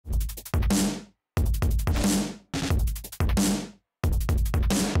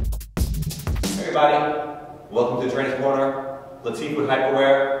great body. Welcome to Trainer's Corner. Latif with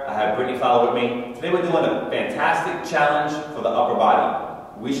Hyperwear. I have Brittany follow with me. Today we're doing a fantastic challenge for the upper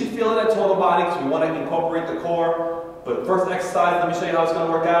body. We should feel it at total body because we want to incorporate the core. But first exercise, let me show you how it's going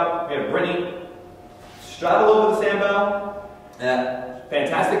to work out. We have Brittany straddle over the SandBell.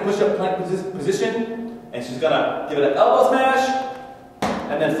 Fantastic push-up plank position. And she's going to give it an elbow smash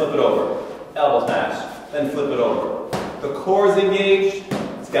and then flip it over. Elbow smash, then flip it over. The core is engaged.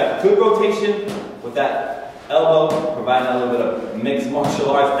 It's got good rotation with that elbow, providing a little bit of mixed martial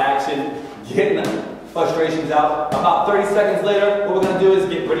arts action, getting the frustrations out. About 30 seconds later, what we're going to do is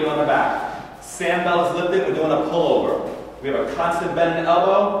get Brittany on her back. SandBell is lifted, we're doing a pullover. We have a constant bend in the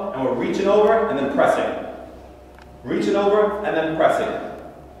elbow, and we're reaching over and then pressing. Reaching over and then pressing.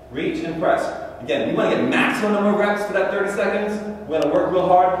 Reach and press. Again, we want to get maximum number of reps for that 30 seconds. We're going to work real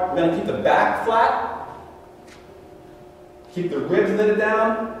hard. We're going to keep the back flat. Keep the ribs knitted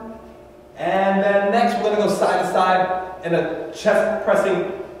down. And then next, we're going to go side to side in a chest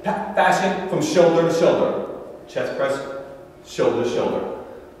pressing fashion from shoulder to shoulder. Chest press, shoulder to shoulder.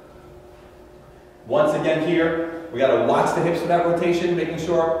 Once again here, we got to watch the hips for that rotation, making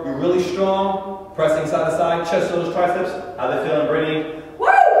sure you're really strong. Pressing side to side, chest, shoulders, triceps. How they feeling, Brittany? Woo!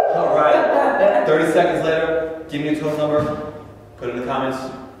 All right. 30 seconds later, give me a total number. Put it in the comments.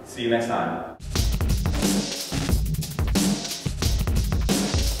 See you next time.